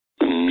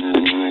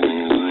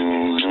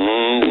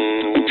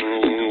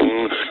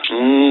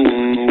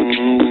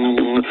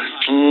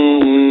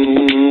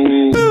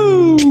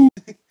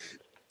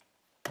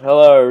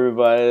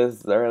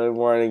boys. Early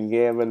morning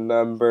gaming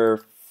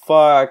number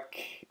 20?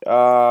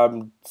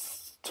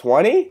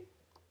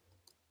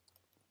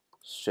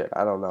 Shit,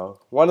 I don't know.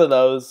 One of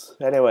those.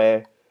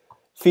 Anyway,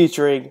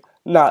 featuring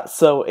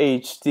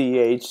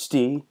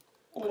Notsohdhd.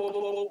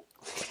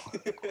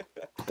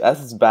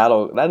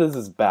 That is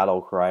his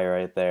battle cry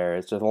right there.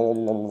 It's just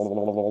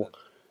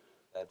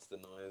That's the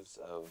noise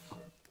of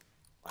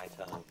my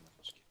tongue.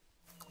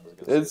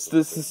 this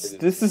is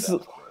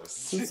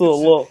a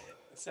little.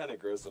 It sounded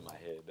gross in my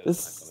head.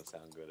 That's not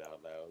gonna sound good out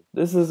loud.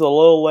 This is a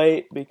little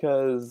late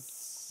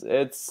because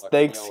it's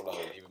thanks.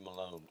 Leave him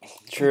alone.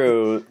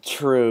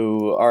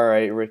 True. All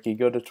right, Ricky,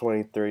 go to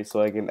 23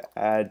 so I can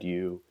add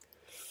you.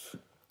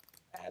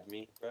 Add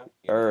me, bro.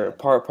 Or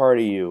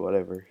party you,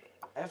 whatever.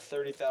 I have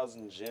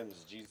 30,000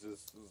 gems.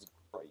 Jesus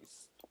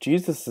Christ.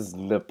 Jesus'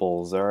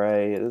 nipples. All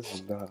right, this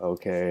is not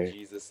okay.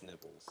 Jesus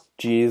nipples.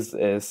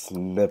 Jesus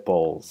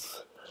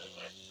nipples.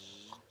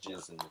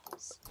 Jizz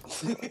nipples.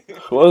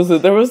 What was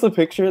it? There was a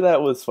picture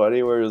that was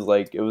funny where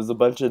it was a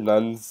bunch of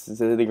nuns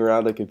sitting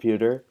around a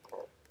computer,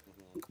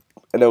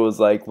 and it was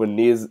like when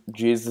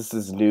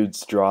Jesus'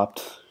 nudes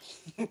dropped.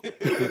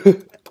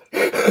 Okay.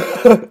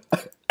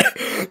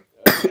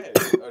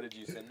 Oh, did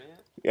you send me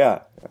it? Yeah.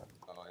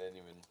 Oh, I didn't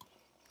even.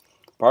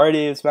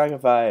 Party of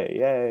Smackify!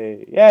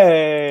 Yay!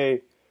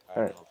 Yay! I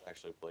don't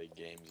actually play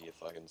games, you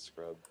fucking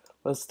scrub.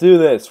 Let's do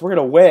this. We're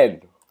gonna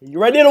win. Are you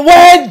ready to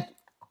win?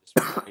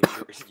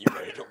 You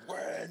ready to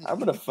win? I'm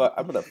gonna fuck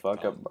up my.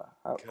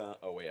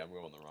 Oh wait, I'm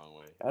going the wrong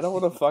way. I don't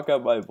want to fuck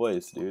up my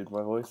voice, dude.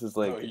 My voice is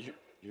like. No,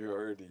 you're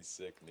already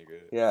sick,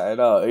 nigga. Yeah, I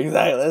know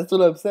exactly. That's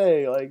what I'm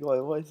saying. Like my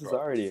voice is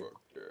already.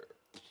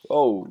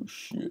 Oh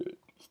shit.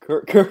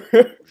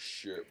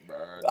 Shit,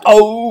 man.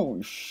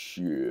 Oh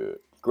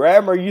shit.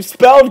 Grammar. You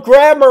spelled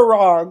grammar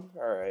wrong.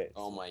 All right.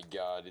 Oh my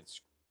god,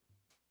 it's.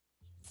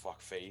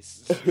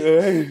 Fuckface.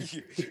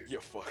 You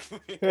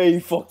fuckface. Hey,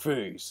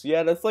 fuckface.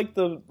 Yeah, that's like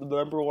the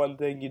number one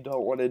thing you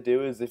don't want to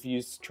do is if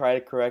you try to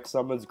correct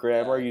someone's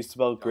grammar, you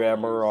spell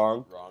grammar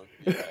wrong.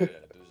 Yeah.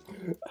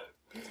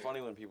 It's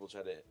funny when people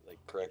try to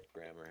correct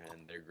grammar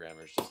and their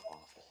grammar's just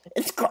awful.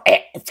 It's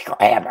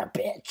grammar,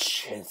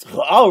 bitch.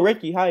 Oh,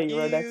 Ricky, hi. You're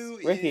right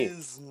next. Ricky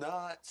is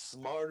not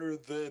smarter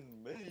than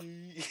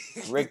me.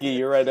 Ricky,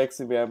 you're right next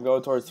to me. I'm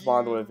going towards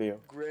spawn with you.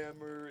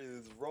 Grammar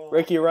is wrong.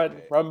 Ricky,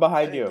 run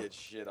behind you. Get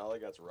shit. All I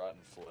got's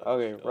rotten flesh.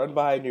 Okay, run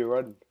behind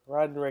you.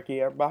 Run,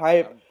 Ricky.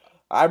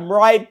 I'm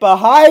right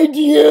behind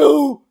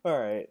you. All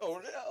right. Oh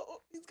no,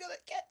 he's gonna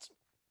catch me.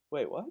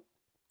 Wait, what?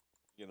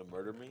 You gonna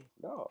murder me?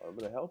 No, I'm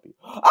gonna help you.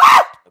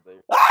 Ah!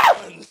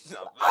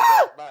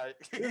 Bye.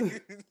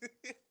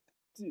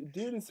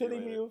 Dude is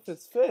hitting me with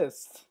his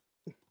fist.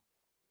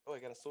 Oh, I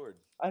got a sword.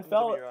 I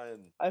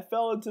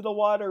fell into the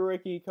water,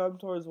 Ricky. Come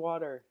towards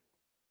water.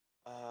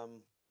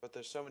 But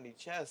there's so many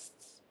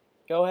chests.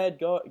 Go ahead,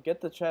 go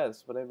get the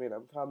chest. But I mean,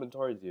 I'm coming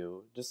towards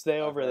you. Just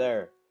stay over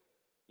there.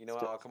 You know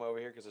what? I'll come over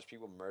here because there's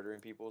people murdering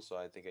people, so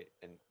I think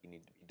you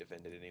need to be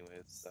defended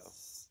anyways. So.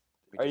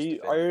 Are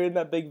you in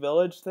that big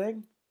village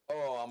thing?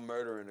 Oh, I'm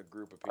murdering a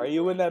group of people. Are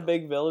you in that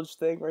big village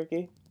thing,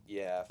 Ricky?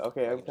 Yeah.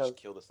 Okay, I'm coming. Just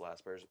kill this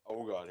last person.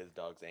 Oh god, his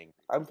dog's angry.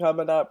 I'm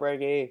coming up,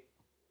 Ricky.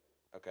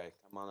 Okay,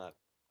 come on up.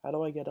 How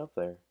do I get up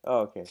there? Oh,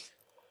 okay.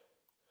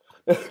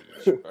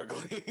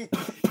 Struggling.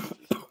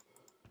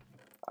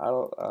 I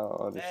don't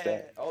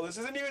understand. Oh, this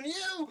isn't even you!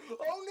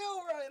 Oh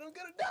no, Ryan, I'm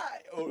gonna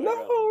die! Oh,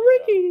 no,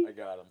 Ricky! I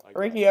got him.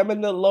 Ricky, I'm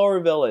in the lower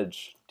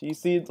village. Do you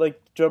see,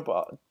 jump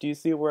off? Do you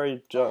see where I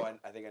jump? Oh,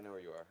 I think I know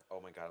where you are. Oh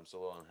my god, I'm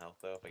so low on health,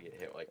 though. If I get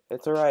hit,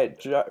 It's alright.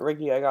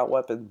 Ricky, I got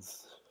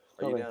weapons.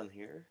 Are you down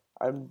here?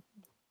 I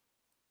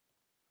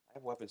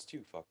have weapons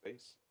too,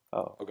 fuckface.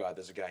 Oh. Oh god,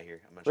 there's a guy here.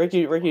 I'm not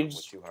Ricky,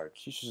 just too hard.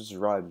 You should just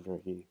run,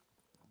 Ricky.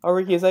 Oh,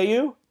 Ricky, is that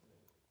you?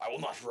 I will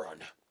not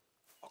run.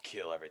 I'll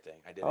kill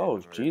everything. I did. Oh,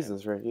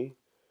 Jesus, Ricky.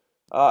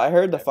 I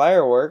heard the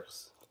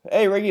fireworks.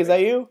 Hey, Ricky, is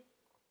that you?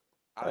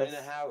 I'm in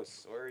a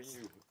house. Where are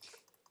you?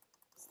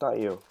 It's not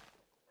you.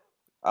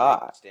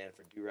 Stand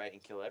for do right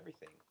and kill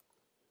everything.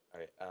 All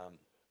right.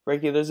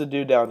 Ricky, there's a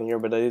dude down here,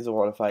 but he doesn't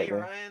want to fight me.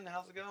 Hey, Ryan,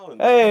 how's it going?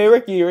 Hey,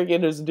 Ricky,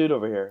 there's a dude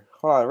over here.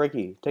 Hold on,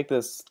 Ricky, take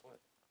this. What?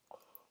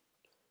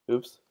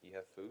 Oops. You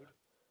have food?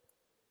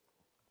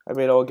 I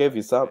mean, I'll give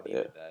you some. I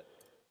needed that.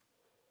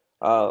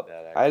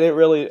 I didn't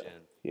really.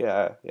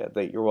 Yeah,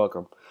 you're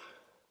welcome.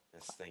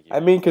 Yes, thank you. I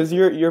mean, because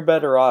you're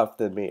better off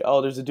than me. Oh,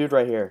 there's a dude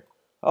right here.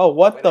 Oh,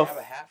 what the? I have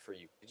a hat for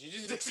you. Did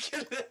you just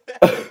get it?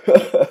 I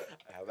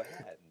have a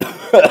hat.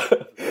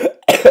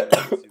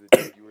 See the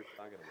dude you were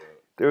talking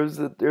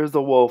about. There's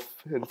a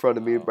wolf in front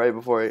of me right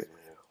before I.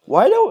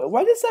 Why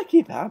does that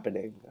keep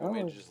happening? You want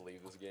me to just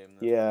leave this game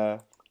then? Yeah.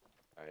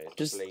 Alright,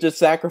 just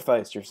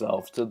sacrifice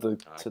yourself to the.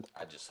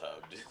 I just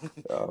hugged.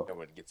 Oh. No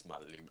one gets my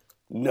loot.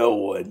 No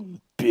one,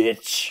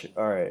 bitch.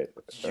 All right.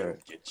 You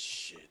don't get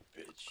shit,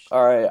 bitch.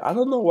 All right. I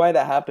don't know why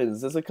that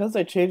happens. Is it because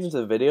I changed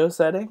the video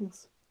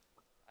settings?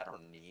 I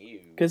don't know.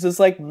 Because it's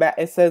like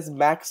it says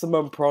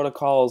maximum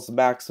protocols,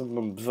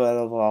 maximum.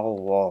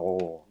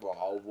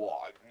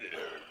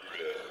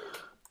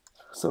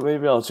 So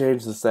maybe I'll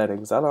change the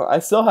settings. I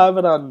still have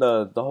it on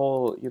the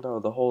whole,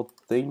 the whole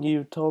thing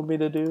you told me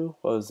to do.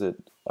 What was it?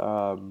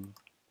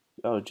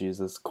 Oh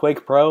Jesus,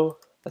 Quake Pro.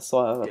 I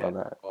still have it Yeah. on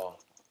that. Well,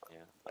 yeah.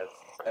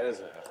 That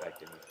doesn't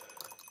affect anything.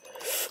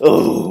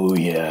 Oh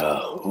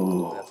yeah.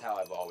 Ooh. That's how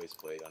I've always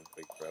played on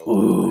Quick Pro.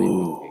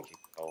 Ooh.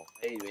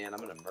 Hey man, I'm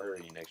gonna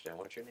murder you next time.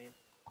 What's your name?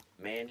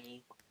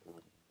 Manny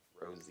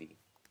Rosie.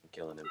 I'm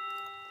killing him.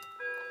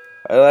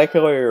 I like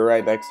how we're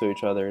right next to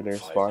each other in their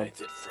Five spawn.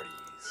 Nights at Freddy's.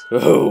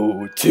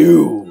 Oh,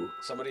 two.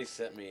 Somebody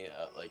sent me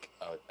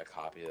a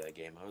copy of that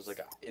game. I was like,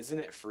 isn't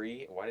it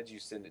free? Why did you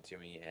send it to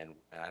me? And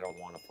I don't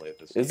want to play with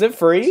this. Is it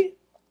free?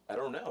 I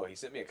don't know. He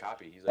sent me a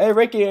copy. He's like, Hey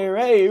Ricky,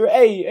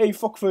 hey,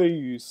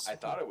 fuckface. I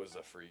thought it was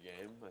a free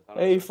game.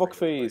 Hey,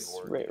 fuckface.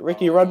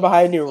 Ricky, run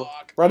behind you.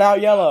 Run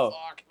out yellow.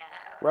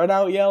 Run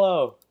out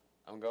yellow.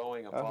 I'm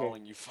going. I'm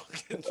following you,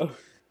 fucking.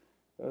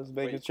 I was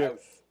making sure.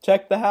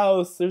 Check the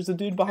house. There's a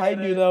dude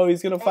behind you, though.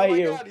 He's gonna fight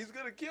you. Oh my god, he's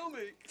gonna kill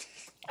me.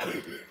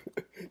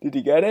 Did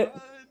you get it?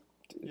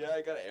 Yeah,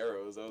 I got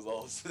arrows. I was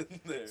all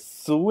sitting there.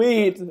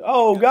 Sweet.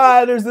 Oh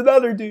god, there's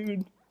another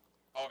dude.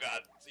 Oh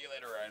god. See you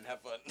later, Ryan.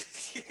 Have fun.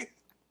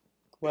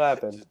 What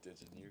happened? Just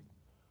ditching you.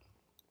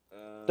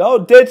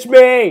 Don't ditch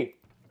me!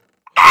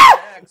 He's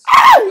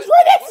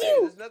right next to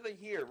you! There's nothing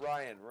here.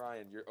 Ryan,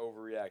 you're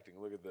overreacting.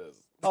 Look at this.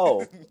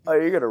 Oh,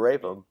 you're gonna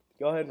rape him.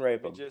 Go ahead and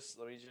rape him.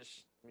 Let me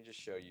just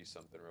show you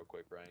something real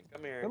quick, Ryan.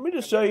 Come here. Let me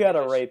just show you how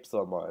to rape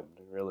someone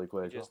really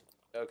quick.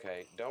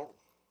 Okay, don't.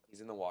 He's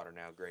in the water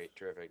now. Great,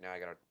 terrific. Now I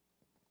gotta.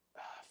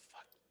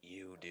 Fuck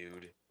you,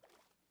 dude.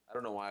 I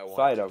don't know why I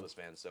want to kill this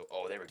man. So,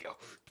 there we go.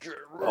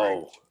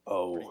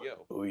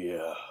 Oh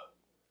yeah.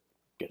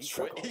 Get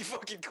struck. He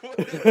fucking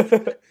quit.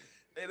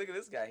 Hey, look at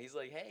this guy. He's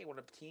like, hey, want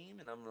a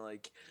team? And I'm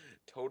like,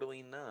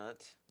 totally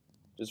not.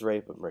 Just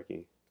rape him,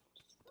 Ricky.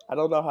 I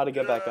don't know how to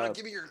get back up.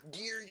 Give me your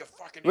gear, you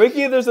fucking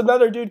Ricky, there's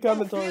another dude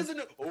coming towards.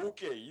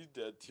 Okay, he's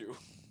dead too.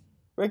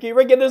 Ricky,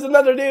 there's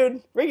another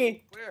dude.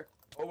 Ricky. Where?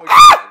 Oh my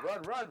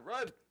god,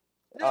 run.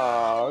 No!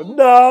 Oh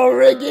no,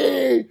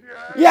 Ricky!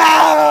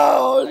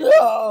 Yeah!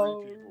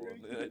 No!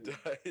 And I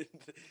died.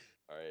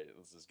 Alright,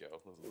 let's just go.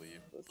 Let's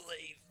leave.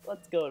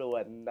 Let's go to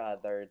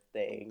another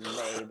thing,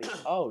 maybe.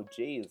 Oh,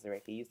 jeez,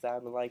 Ricky, you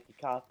sounded like you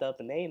coughed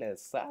up an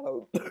anus. I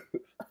don't...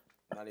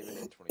 Not even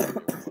in 23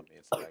 won't let me.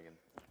 It's lagging.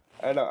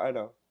 I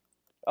know.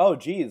 Oh,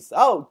 jeez.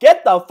 Oh,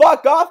 get the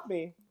fuck off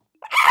me!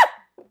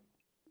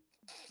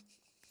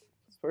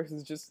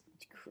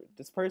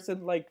 This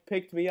person, like,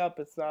 picked me up.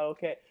 It's not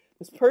okay.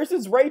 This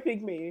person's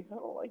raping me. I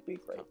don't like being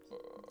raped.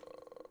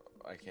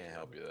 I can't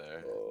help you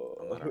there.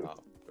 I'm not an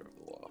officer of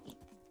the law.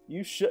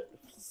 You should...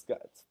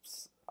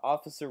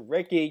 Officer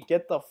Ricky,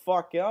 get the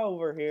fuck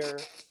over here.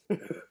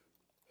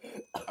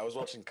 I was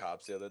watching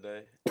Cops the other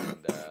day,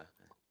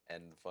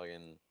 and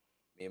fucking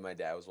me and my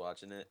dad was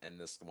watching it, and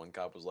this one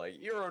cop was like,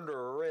 "You're under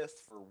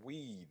arrest for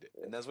weed,"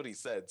 and that's what he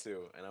said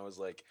too. And I was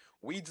like,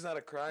 "Weed's not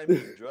a crime,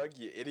 you drug,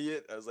 you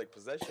idiot." I was like,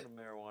 "Possession of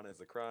marijuana is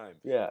a crime."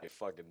 Yeah. You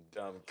fucking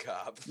dumb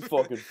cop. You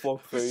fucking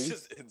fuckface.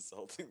 Just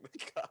insulting the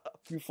cop.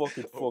 You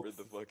fucking fuck. Over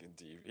the fucking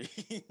TV.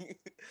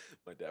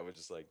 My dad was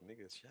just like,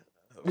 "Nigga, shut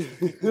up."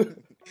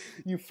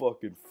 You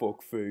fucking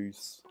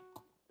fuckface.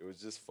 It was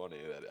just funny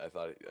that I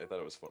thought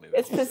it was funny.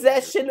 It's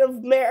possession of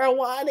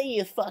marijuana,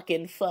 you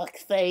fucking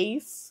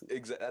fuckface.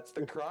 That's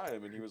the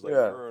crime, and he was like,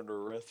 "You're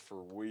under arrest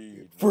for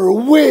weed." For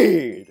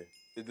weed.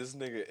 Did this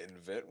nigga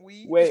invent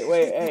weed? Wait,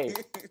 hey.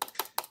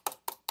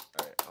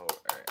 Alright.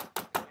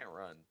 I can't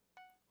run.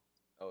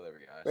 Oh, there we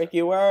go.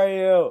 Ricky, where are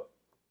you?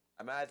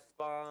 I'm at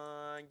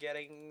spawn,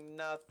 getting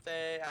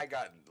nothing. I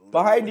got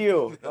behind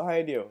you.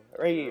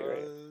 Ricky,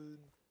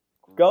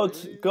 go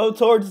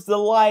towards the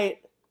light.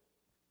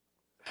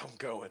 I'm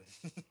going.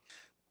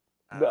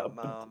 No. I'm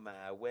on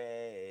my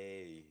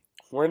way.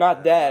 We're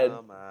not dead.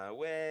 On my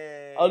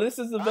way. Oh, this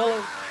is the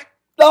villain.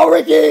 No,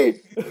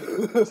 Ricky!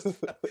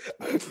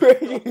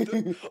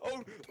 Ricky!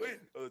 Oh, wait.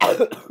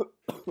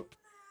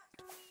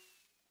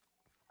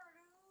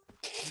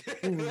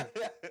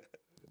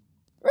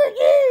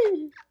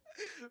 Ricky!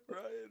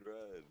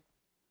 Ryan.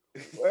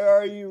 Where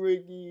are you,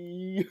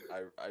 Ricky?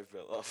 I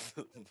fell off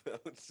the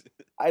mountain.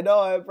 I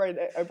know, I'm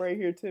right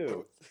here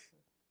too.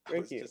 I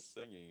was just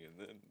singing and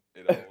then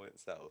it all went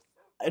south.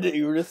 I knew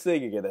you were just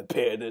singing in a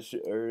panda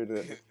shirt.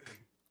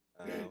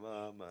 I'm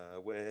on my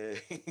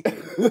way.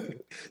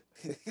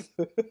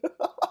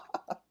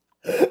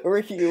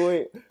 Ricky,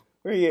 wait.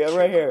 Ricky, I'm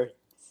right here.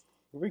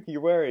 Ricky,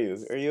 where are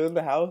you? Are you in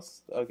the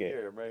house? Okay.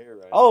 I'm right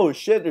here. Oh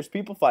shit! There's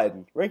people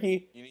fighting.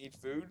 Ricky, you need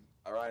food?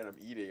 All right, I'm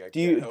eating.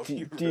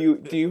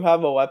 Do you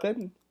have a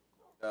weapon?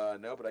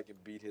 No, but I can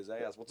beat his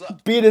ass. What's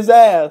up? Beat his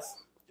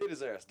ass. Get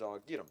his ass,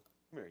 dog. Get him.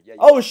 Come here. Yeah.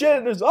 Oh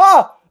shit! There's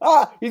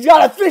he's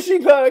got a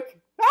fishing hook.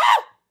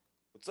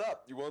 What's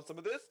up? You want some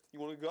of this?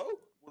 You want to go?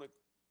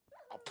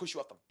 I'll push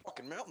you off the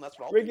fucking mountain. That's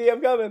what I'll Ricky, do.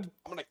 I'm coming.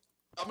 I'm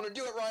gonna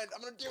do it, Ryan.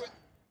 I'm gonna do it.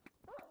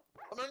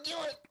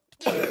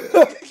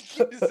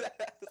 Get his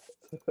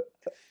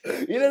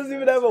ass. He doesn't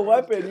even have a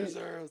weapon.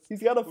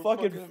 He's got a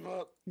fucking.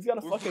 He's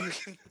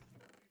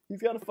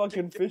got a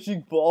fucking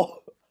fishing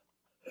ball.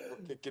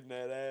 We're kicking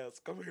that ass.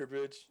 Come here,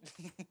 bitch.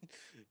 You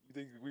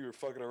think we were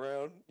fucking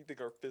around? You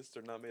think our fists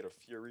are not made of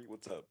fury?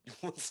 What's up? You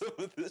want some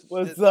of this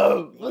What's shit?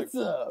 up? Like, What's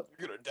up?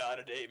 you're gonna die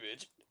today,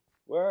 bitch.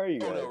 Where are you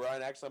Oh guys? no,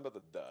 Ryan, actually, I'm about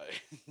to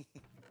die.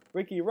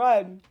 Ricky,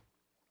 run!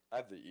 I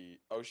have to eat.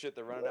 Oh shit,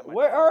 they're running at my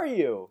Where dog. are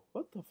you?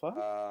 What the fuck?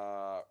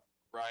 Ryan.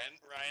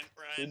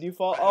 Did you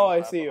fall? Ryan, Oh, I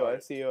half see a you. I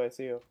heart. see you. I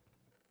see you.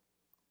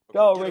 Okay,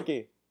 Go, get him.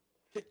 Ricky.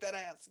 Kick that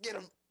ass. Get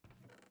him.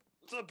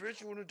 What's up, bitch?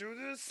 You wanna do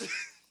this?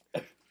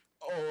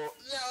 Oh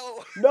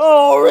no!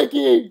 No,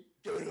 Ricky!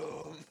 Get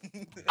him!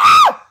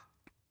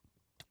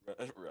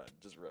 Run,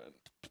 just run.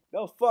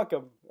 No, fuck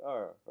him.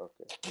 Oh,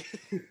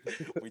 okay.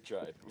 We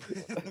tried.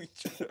 We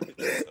tried.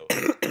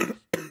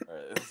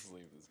 Alright, let's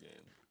leave this game.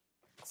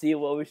 See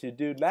what we should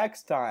do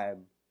next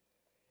time.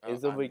 Oh,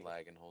 Is if I'm we...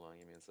 lagging. Hold on,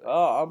 give me a second.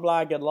 Oh, I'm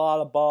lagging a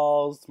lot of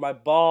balls. My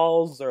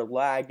balls are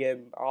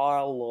lagging.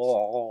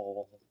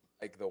 Oh,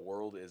 Like the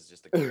world is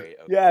just a gray.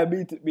 Okay. yeah,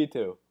 me too. Me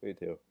too. Me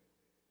too.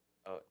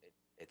 Oh,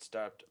 it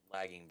stopped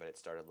lagging, but it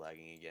started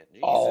lagging again.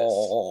 Jesus.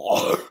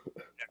 Oh.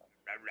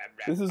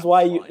 This is I'm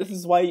why you. flying. This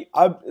is why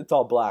I'm. It's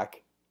all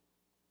black.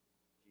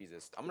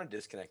 Jesus, I'm gonna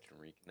disconnect and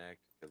reconnect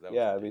because that was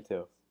Yeah, me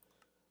ridiculous.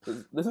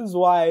 too. This is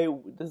why.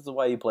 This is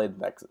why you played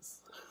Nexus.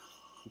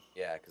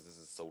 Yeah, because this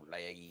is so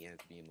laggy and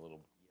it's being a little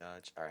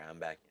biatch. All right, I'm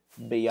back.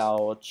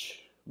 Biatch.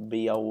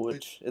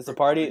 Biatch. Is the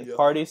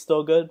party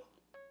still good?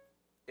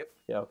 Yep.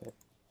 Yeah. Okay.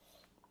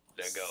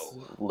 Let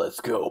go. Let's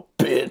go,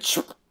 bitch.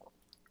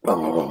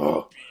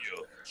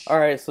 All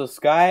right. So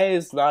Sky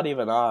is not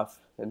even off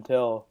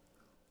until.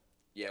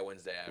 Yeah,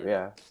 Wednesday. I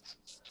Yeah.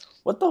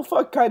 What the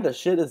fuck kind of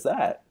shit is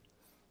that?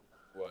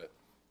 What?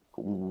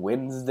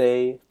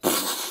 Wednesday.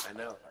 I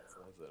know.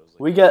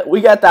 We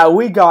get that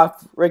week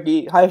off,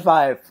 Ricky. High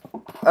five.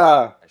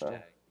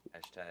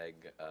 Hashtag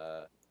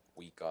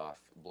week off.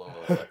 Blow.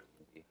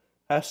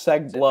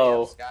 Hashtag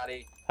blow.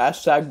 Scotty.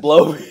 Hashtag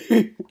blow.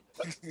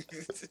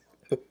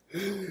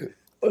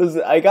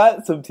 I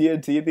got some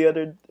TNT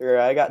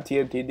I got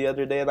TNT the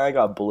other day and I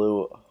got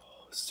blue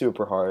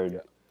super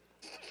hard.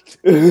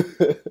 Bet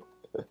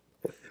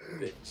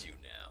you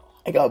now.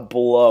 I got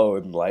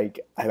blown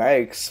and I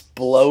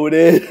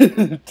exploded.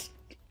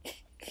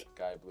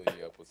 Guy blew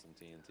you up with some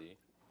TNT.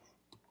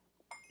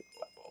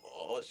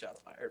 Oh, shots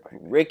fired.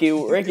 Ricky,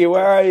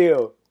 where are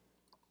you?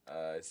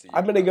 I see.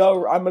 I'm gonna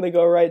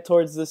go right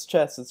towards this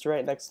chest. It's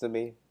right next to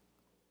me.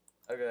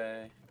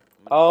 Okay.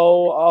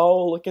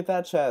 Oh, look at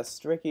that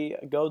chest. Ricky,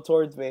 go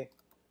towards me.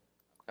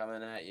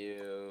 Coming at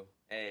you.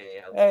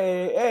 Hey.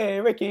 Hey,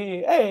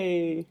 Ricky.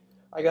 Hey.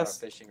 I got a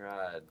fishing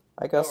rod.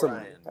 I got some.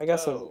 Ryan, I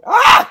got go. some.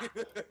 Ah!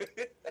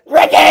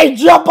 Ricky,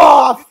 jump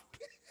off!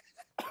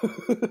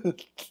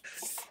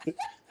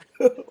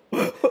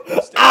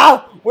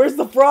 Ah! Where's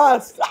the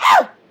frost?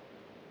 Ah!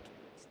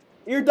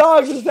 Your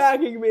dog's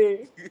attacking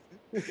me.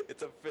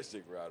 It's a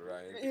fishing rod,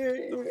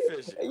 Ryan.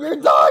 Your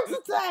dog's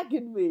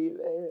attacking me,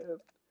 man.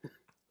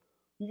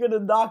 You're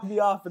gonna knock me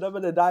off, and I'm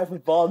gonna die from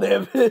fall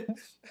damage. I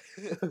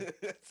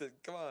said,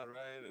 come on,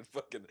 Ryan, and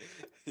fucking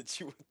hit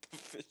you with the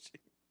fishing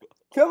rod.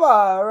 Come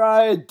on,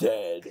 Ryan.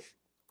 Dead.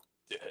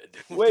 Dead.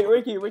 Wait,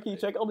 Ricky,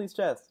 check all these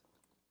chests.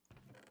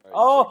 Right,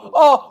 Oh,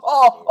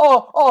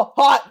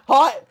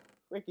 hot.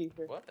 Ricky,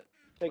 here. What?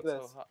 Take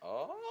What's this. so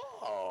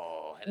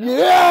oh. Hello.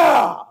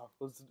 Yeah!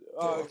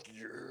 Fuck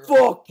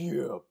Fuck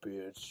yeah,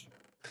 bitch.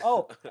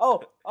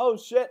 Oh,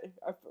 shit.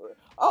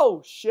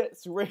 Oh, shit.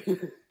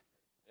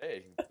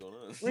 Hey, what's going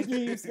on?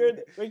 Ricky, you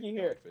scared. Ricky,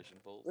 here. Fishing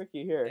poles.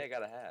 Ricky, here. Hey, I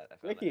got a hat. I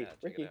found Ricky, the hat.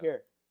 Check Ricky, it out.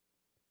 here.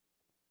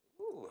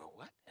 Ooh, a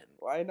weapon.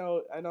 Well, I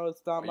know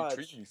it's not Why much. you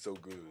treating me so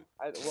good?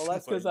 Well,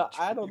 that's because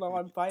I don't know.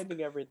 I'm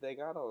finding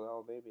everything. I don't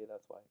know. Maybe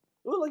that's why.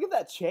 Ooh, look at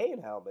that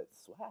chain helmet.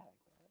 Swag.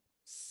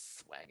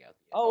 Swag out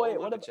the Oh, wait, look,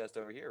 what a about- chest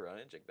over here,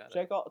 Ryan? Check that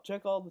out.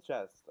 Check all the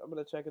chests. I'm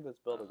gonna check in this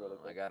building really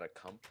I quick. got a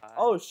compass.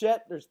 Oh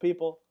shit! There's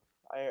people.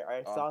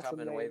 I saw I'm some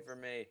coming. names. Wait for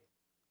me.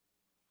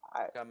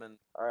 I- Coming.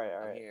 All right.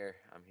 I'm here.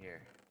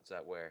 What's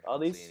that where? Oh, I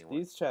don't see anyone.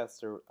 these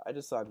chests are. I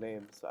just saw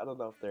names. I don't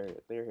know if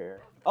they're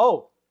here.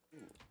 Oh. Ooh,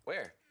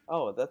 where?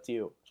 Oh, that's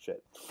you.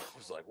 Shit. I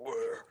was like,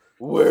 where?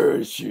 Where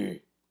is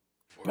she?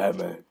 Where?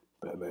 Batman.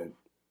 I have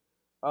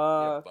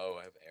a bow.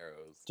 I have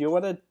arrows. Do you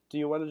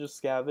wanna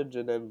just scavenge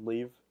and then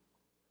leave?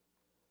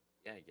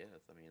 Yeah, I guess.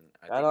 I mean,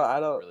 I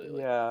don't. Really,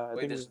 like... Yeah.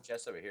 Wait, there's a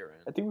chest over here,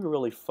 Ryan. I think we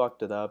really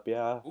fucked it up.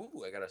 Yeah.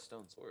 Ooh, I got a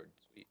stone sword.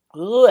 Sweet.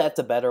 Ooh, that's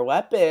a better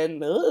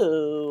weapon.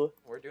 Ooh.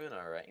 We're doing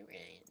all right, man.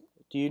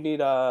 Do you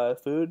need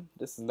food?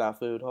 This is not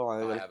food. Hold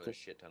on. I have a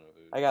shit ton of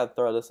food. I gotta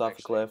throw this off a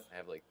Actually, cliff. I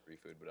have like 3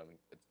 food, but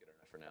it's good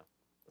enough for now.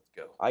 Let's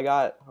go.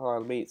 Hold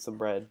on, let me eat some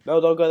bread. No,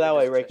 don't go that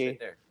way, There's a chest Ricky. right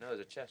there. No, there's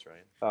a chest,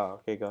 Ryan. Oh,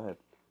 okay, go ahead.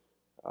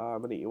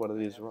 I'm gonna eat one of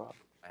these raw.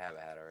 I have a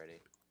hat already.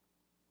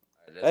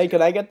 Hey,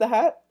 can I get the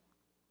hat?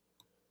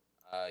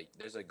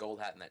 There's a gold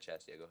hat in that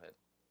chest. Yeah, go ahead.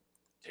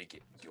 Take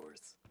it.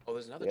 Yours. Oh,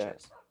 there's another Yeah.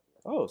 chest.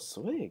 Oh,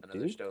 sweet, Another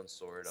dude. stone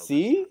sword. I'll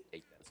See? just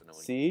take that so no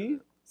one See?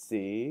 can-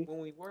 See? When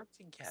we work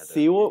together.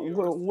 See,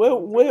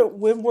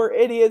 when we're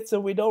idiots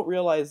and we don't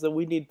realize that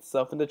we need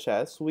stuff in the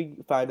chest, we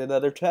find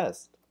another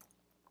chest.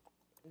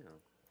 Yeah.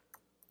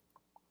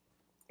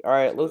 All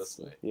right, Let's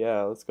go this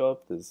way. let's go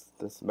up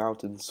this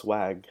mountain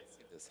swag. Let's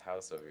see this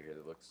house over here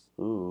that looks.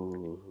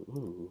 Ooh,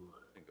 ooh.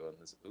 Go in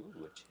this. Ooh,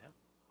 a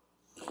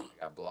gem.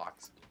 I got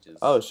blocks,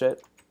 Oh bitches.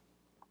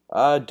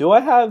 shit. Do I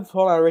have?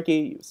 Hold on,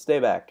 Ricky. Stay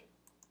back.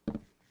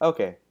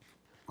 Okay.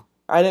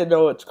 I didn't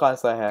know which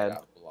class I I had.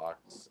 got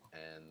blocks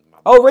and my.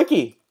 Oh,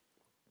 Ricky.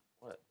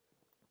 What?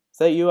 Is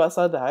that you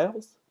outside the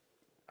house?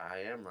 I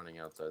am running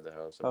outside the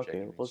house. I'm Okay.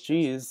 checking Well, these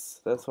chests.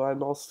 jeez. That's why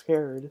I'm all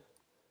scared.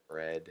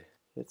 Bread.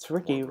 It's More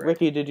Ricky. bread.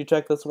 Ricky, did you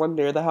check this one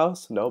near the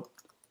house? Nope.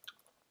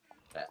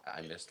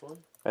 I missed one.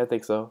 I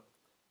think so.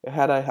 It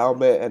had a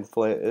helmet and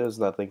flint. It was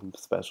nothing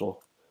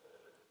special.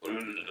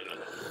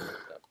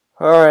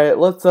 Alright,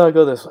 let's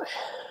go this way.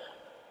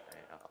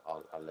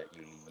 I'll let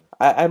you lead.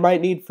 I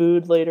might need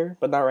food later,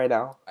 but not right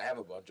now. I have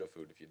a bunch of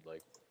food if you'd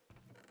like.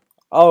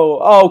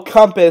 Oh,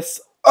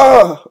 compass!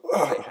 Ugh!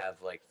 I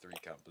have like 3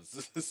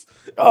 compasses.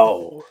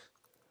 Oh.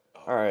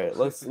 Alright,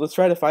 let's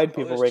try to find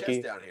people, there's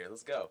Ricky. chests down here.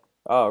 Let's go.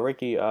 Oh,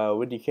 Ricky,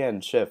 when you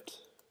can, shift.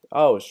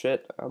 Oh,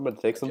 shit. I'm gonna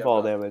take I some jumped fall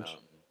off the damage. mountain.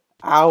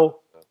 Ow.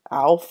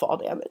 Ow, fall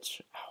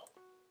damage.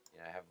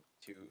 Yeah, I have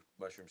 2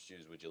 mushroom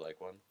stews. Would you like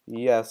one?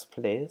 Yes,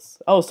 please.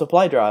 Oh,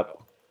 supply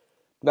drop.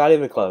 Not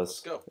even Let's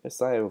close. go. It's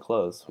not even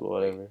close. Oh,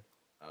 Whatever.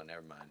 Oh,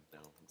 never mind. No.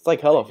 It's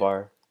like hella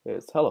far.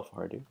 It's hella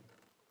far, dude.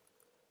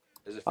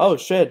 There's a Oh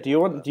fishing shit!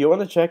 pole. Do you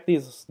want to check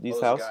these Oh, there's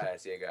a houses? guy. I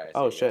see a guy.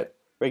 Oh shit!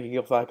 Ricky,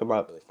 go fuck him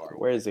up. Really far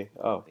Where away. is he?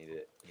 Oh, Need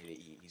to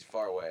eat. He's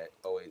far away.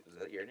 Oh wait, is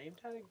that your name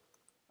tag?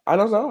 I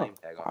don't There's no know. name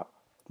tag on.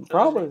 There's a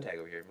Probably. name tag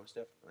over here. Most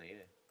definitely,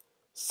 yeah.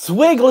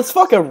 Swig, let's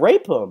fucking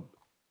rape him.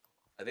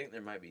 I think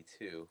there might be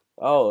 2.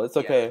 Oh, it's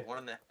Yeah, okay. there's one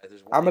in the,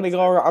 there's one I'm gonna inside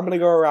go. the I'm gonna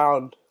go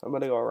around. I'm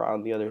gonna go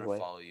around the I'm other gonna way.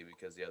 follow you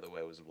because the other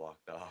way was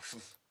blocked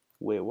off.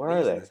 Wait, I where think are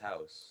he's in they? this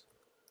house.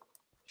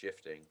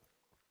 Shifting.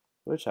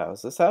 Which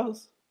house? This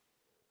house?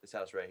 This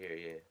house right here,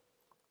 yeah.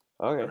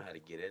 I don't Okay. know how to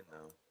get in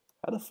though.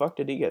 How the fuck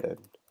did he get in?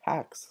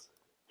 Hacks.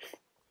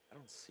 I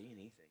don't see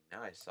anything.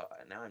 Now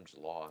I'm just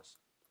lost.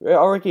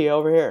 Oh, Ricky,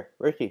 over here.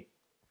 Ricky, Okay,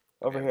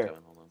 over I'm here.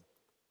 coming, hold on.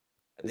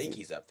 I think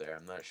he's up there.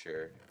 I'm not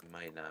sure. He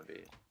might not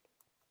be.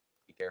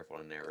 Be careful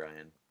in there,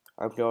 Ryan.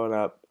 I'm going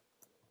up.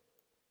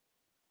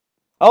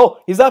 Oh,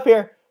 he's up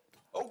here.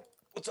 Oh,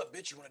 what's up,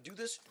 bitch? You want to do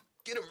this?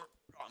 Get him.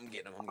 Oh, I'm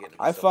getting him.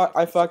 I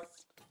fuck.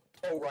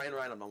 Oh, Ryan,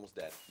 I'm almost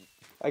dead.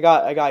 I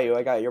got you.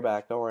 I got your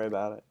back. Don't worry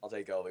about it. I'll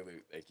take all the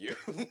loot. Thank you.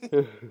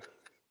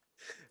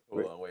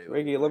 Hold on, wait.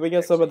 Ricky, let me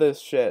get some of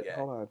this shit. Yeah,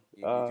 Hold on.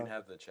 you can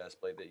have the chest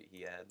plate that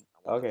he had.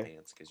 I want the Okay.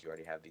 pants because you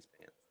already have these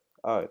pants.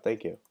 Oh,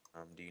 thank you.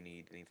 Do you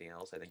need anything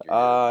else? I think you're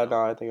good.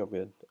 No, I think I'm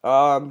good.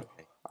 Okay.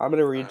 I'm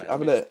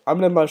gonna I'm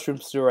gonna mushroom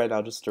stew right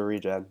now just to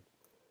regen.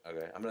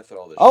 Okay, I'm gonna throw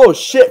all this. Oh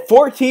shit!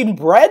 14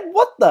 bread?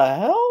 What the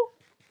hell?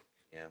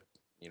 Yeah,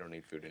 you don't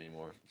need food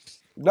anymore.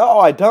 No,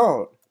 I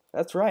don't.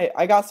 That's right.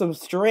 I got some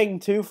string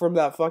too from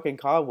that fucking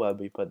cobweb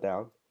we put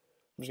down.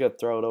 I'm just gonna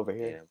throw it over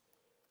here.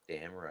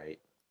 Damn right.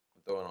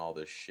 I'm throwing all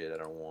this shit I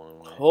don't want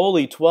away.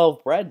 Holy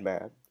 12 bread,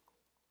 man.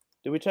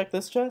 Did we check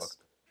this chest?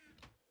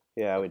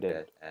 Yeah, we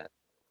did.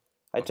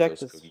 I checked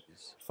this.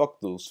 Cookies. Fuck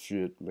those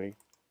shit, man.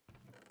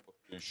 Fuck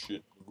this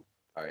shit.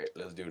 Alright,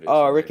 let's do this.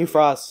 Oh, Ricky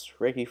Frost.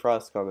 Ricky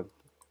Frost coming.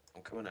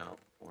 I'm coming out.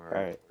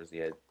 Alright. Where's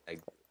the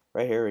egg?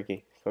 Right here,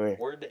 Ricky. Come here.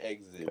 Where'd the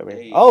exit? Come here.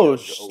 Hey, Oh,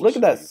 look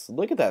at that!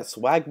 Look at that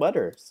swag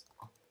butters.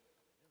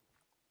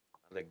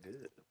 I look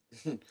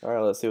good. All right,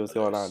 let's see what's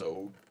going on.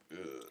 So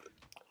good.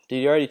 Did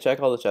you already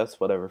check all the chests?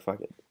 Whatever,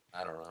 fuck it.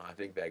 I don't know. I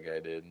think that guy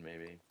did.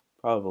 Maybe.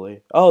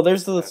 Probably. Oh,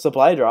 there's the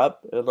supply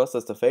drop. Unless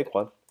that's the fake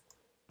one.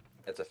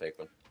 That's a fake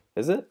one.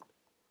 Is it?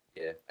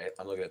 Yeah,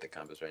 I'm looking at the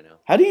compass right now.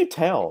 How do you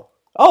tell?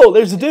 Oh,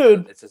 there's a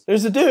dude.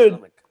 There's a dude.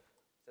 It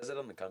says it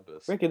on the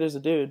compass. Ricky, there's a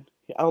dude.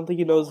 I don't think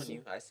he knows.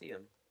 I see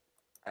him.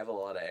 I have a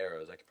lot of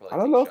arrows. I could probably. I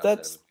don't know if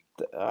that's.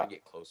 I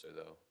get closer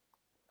though.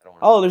 I don't.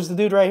 Oh, there's the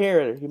dude right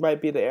here. He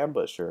might be the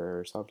ambusher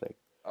or something.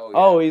 Oh, yeah,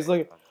 oh, he's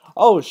looking.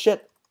 Oh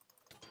shit.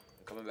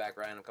 I'm coming back,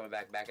 Ryan. I'm coming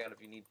back. Back out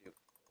if you need to.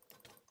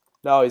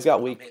 No, he's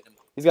got weak.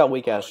 He's got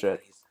weak ass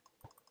shit.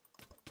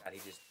 God,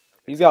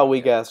 he's got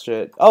weak ass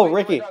shit. Oh, wait,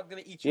 Ricky.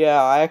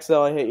 Yeah, I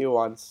accidentally hit you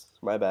once.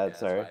 My bad. Yeah,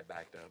 sorry. that's why I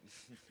backed up.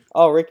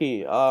 Oh,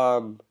 Ricky.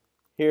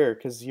 Here,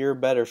 cause you're a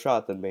better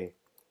shot than me.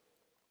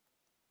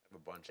 I have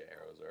a bunch of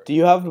arrows. Already. Do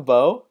you have a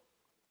bow?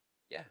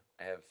 Yeah,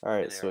 I have. All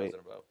right, 10 sweet. arrows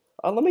and a bow.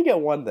 Oh, let me get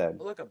one then.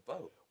 Oh, look, a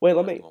bow. Wait,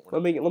 let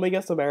me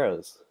get some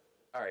arrows.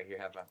 All right, here,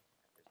 have my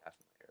arrows.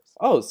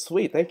 Oh,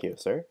 sweet, thank you,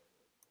 sir.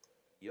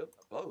 Yep,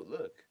 a bow.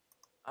 Look.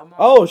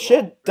 Oh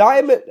shit,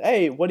 diamond!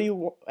 Hey, what do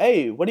you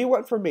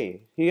want from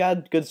me? He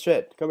got good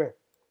shit. Come here.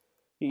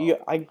 He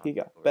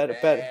got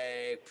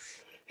better.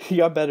 He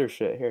got better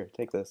shit. Here,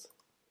 take this.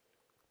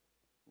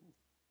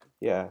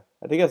 Yeah,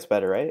 I think that's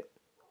better, right?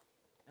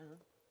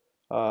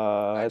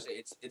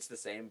 Actually, it's the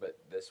same, but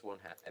this one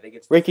I think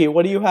it's. Ricky,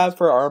 what do you have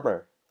for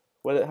armor?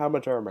 How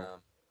much armor?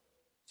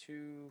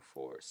 2,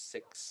 4,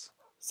 6.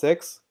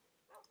 6?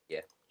 Yeah.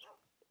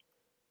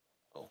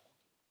 Oh.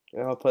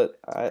 Yeah, I'll put.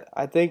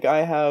 I think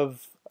I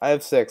have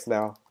 6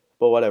 now,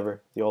 but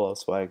whatever. YOLO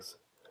swags.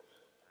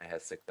 I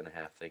had 6.5.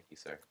 Thank you,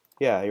 sir.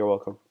 Yeah, you're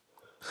welcome.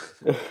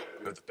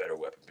 You have the better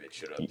weapon, bitch.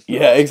 Shut up.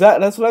 Yeah,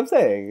 exactly. That's what I'm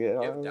saying.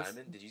 You have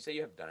diamond? Did you say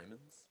you have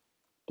diamonds?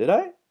 Did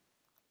I?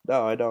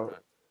 No, I don't.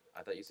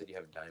 I thought you said you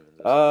have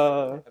diamonds.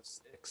 I have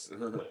 6.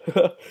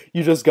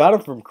 You just got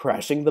them from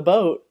crashing the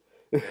boat.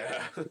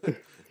 Yeah.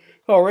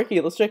 Oh, Ricky,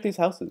 let's check these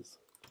houses.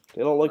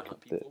 They don't look.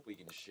 People, we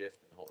can shift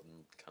and hold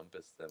and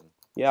compass them.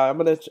 Yeah, I'm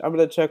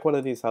gonna check one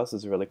of these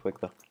houses really quick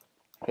though.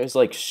 There's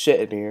like shit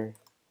in here.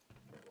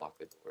 Lock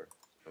the door.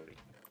 Nobody.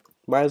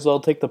 Might as well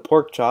take the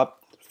pork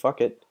chop. Fuck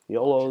it,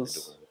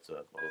 YOLOs.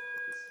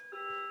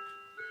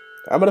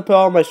 I'm gonna put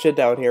all my shit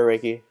down here,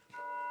 Ricky.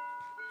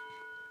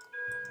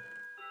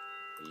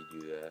 You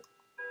do that.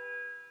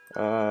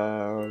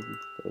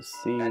 Let's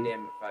see.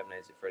 Goddamn Five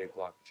Nights at Freddy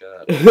clock.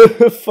 Shut up.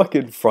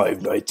 Fucking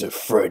Five Nights at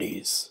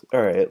Freddy's.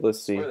 All right,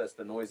 let's see. I swear that's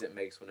the noise it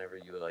makes whenever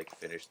you like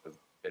finish the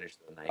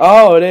night.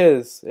 Oh, it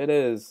is. It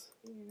is.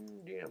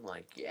 I'm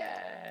like,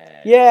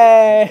 yeah.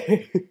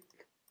 Yay!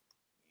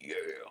 Yeah.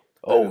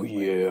 Oh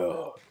yeah.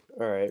 All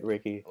right,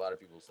 Ricky. A lot of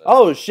people say.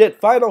 Oh shit!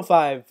 Final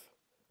 5.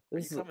 Are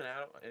you coming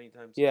out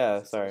anytime soon?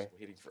 Yeah. Sorry.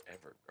 Waiting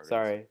forever.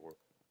 Sorry.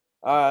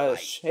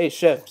 Hey,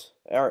 shift.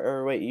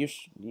 Or wait, you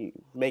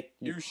make.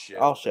 You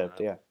shift. I'll shift.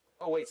 Yeah.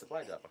 Oh wait,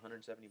 supply drop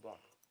 170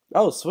 blocks.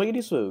 Oh, swiggity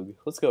swoog.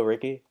 Let's go,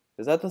 Ricky.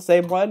 Is that the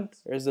same one,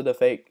 or is it a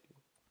fake?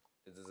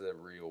 This is a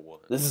real one.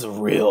 This is a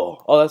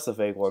real. Oh, that's the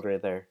fake one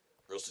right there.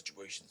 Real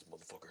situations,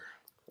 motherfucker.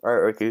 All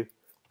right, Ricky.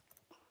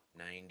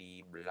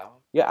 90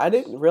 blocks. Yeah, I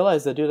didn't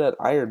realize they do that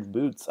iron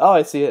boots. Oh,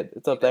 I see it.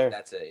 It's up there.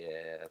 That's it.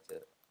 Yeah, that's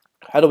it.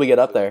 How do we get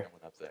up there?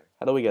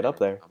 How do we get up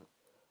there?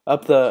 I'm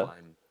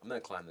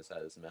gonna climb this side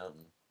of this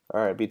mountain.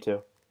 All right, me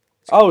too.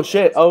 Oh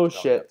shit! Oh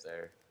shit!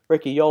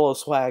 Ricky, YOLO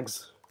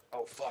swags.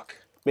 Oh fuck.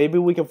 Maybe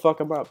we can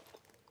fuck him up.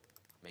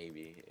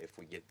 Maybe if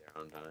we get there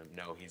on time.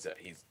 No, he's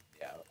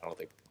yeah. I don't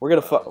think we're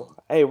gonna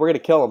fuck. Hey, we're gonna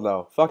kill him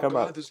though. Fuck him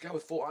up. There's a guy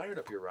with full iron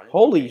up here, Ryan.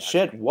 Holy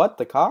shit! What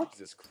the cock?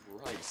 Jesus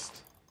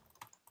Christ!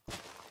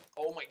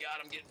 Oh my God!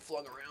 I'm getting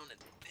flung around and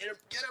hit him!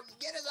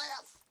 Get his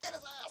ass! Get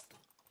his ass!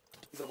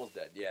 He's almost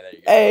dead. Yeah, there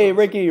you go. Hey,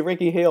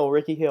 Ricky Hill.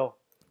 Ricky,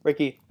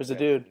 there's a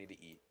dude. I need to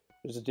eat.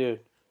 There's a dude.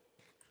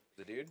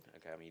 The dude?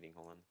 Okay, I'm eating.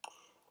 Hold on.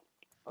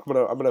 I'm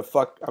gonna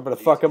fuck him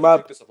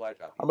up.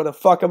 I'm gonna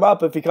fuck him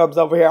up if he comes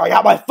over here. I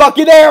got my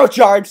fucking arrow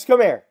charged.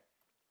 Come here.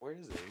 Where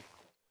is he?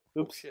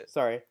 Oops. Oh, shit.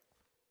 Sorry.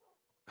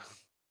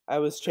 I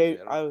was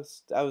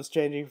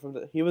changing from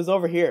the. He was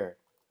over here.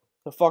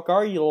 The fuck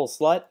are you, little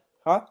slut?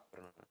 Huh?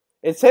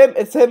 It's him.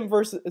 It's him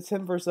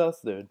versus us,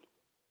 dude.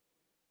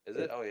 Is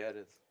it? Oh yeah, it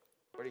is.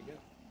 Where'd he go?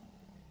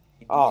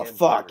 Oh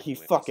fuck! He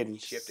fucking.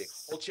 Shifting.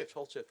 Hold shift.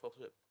 Let's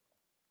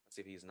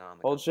see if he's not on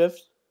the. Hold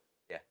shift.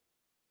 Yeah.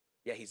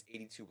 Yeah, he's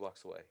 82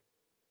 blocks away.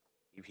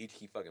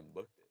 He fucking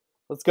booked it.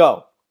 Let's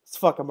go. Let's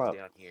fuck him up.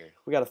 Down here.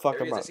 We gotta fuck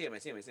him up. I see him.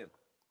 He's right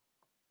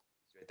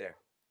there.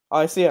 Oh,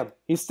 I see him.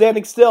 He's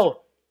standing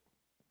still.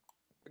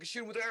 I can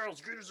shoot him with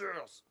arrows. Shoot his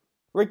arrows.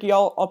 Ricky,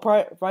 I'll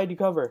provide you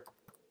cover.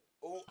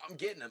 Oh, I'm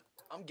getting him.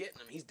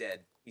 He's dead.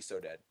 He's so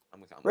dead.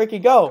 Ricky,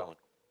 go.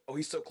 Oh,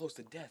 he's so close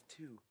to death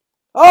too.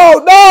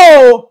 Oh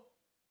no!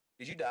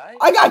 Did you die?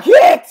 I got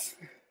kicked.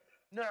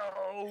 No.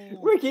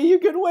 Ricky, you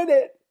can win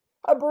it.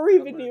 I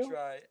believe in you.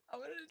 I'm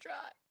gonna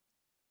try.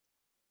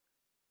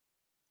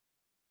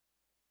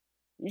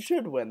 You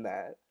should win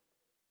that.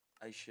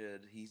 I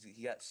should. He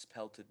got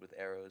pelted with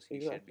arrows.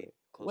 He should be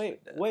close to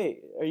death.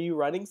 Wait. Are you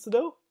running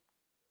still?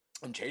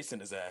 I'm chasing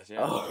his ass.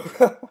 Yeah. Oh.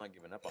 I'm not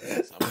giving up on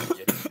this. I'm gonna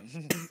get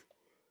him.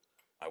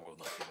 I will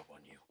not give up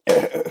on you.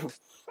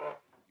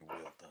 You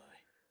will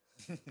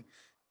die.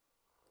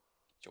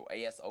 Your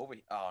ass over.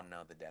 Oh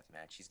no, the death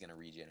match. He's gonna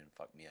regen and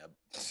fuck me up.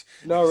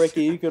 No,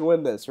 Ricky, you can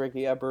win this.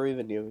 Ricky, I believe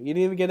in you. You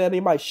didn't even get any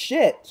of my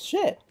shit.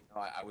 No,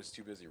 I was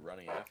too busy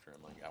running after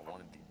him. Like I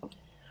wanted to.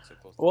 So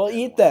close to well, death.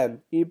 eat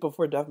then. Eat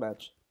before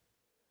deathmatch.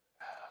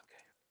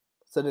 Okay.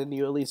 So then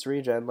you at least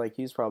regen like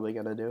he's probably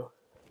gonna do.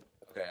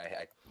 Okay,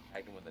 I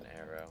hit him with an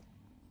arrow.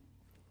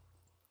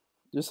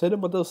 Just hit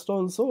him with those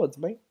stone swords,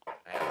 mate. I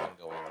have one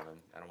going on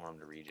him. I don't want him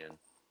to regen.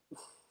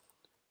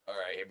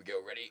 Alright, here we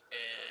go. Ready?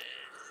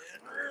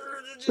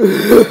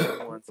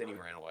 Once and he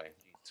ran away.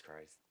 Jesus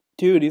Christ.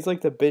 Dude, he's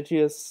like the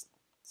bitchiest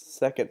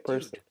second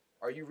person. Dude,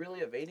 are you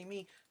really evading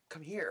me?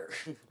 Come here.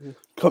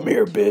 Come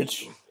here,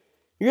 bitch.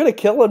 You're gonna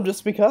kill him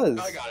just because.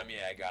 I got him.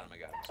 Yeah, I got him.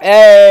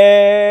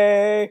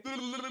 Hey!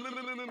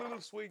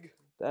 Swig.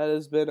 That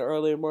has been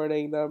early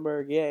morning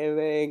number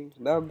gaming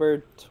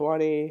number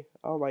 20.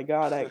 Oh my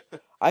god,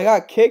 I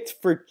got kicked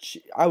for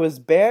I was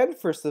banned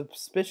for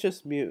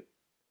suspicious movement.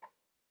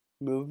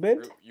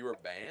 You were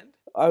banned?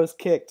 I was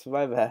kicked.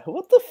 My bad.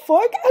 What the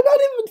fuck? I'm not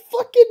even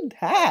fucking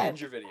hacked.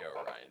 End your video,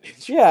 Ryan.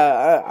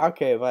 Yeah.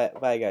 Okay.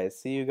 Bye, guys.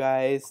 See you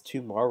guys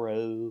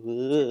tomorrow.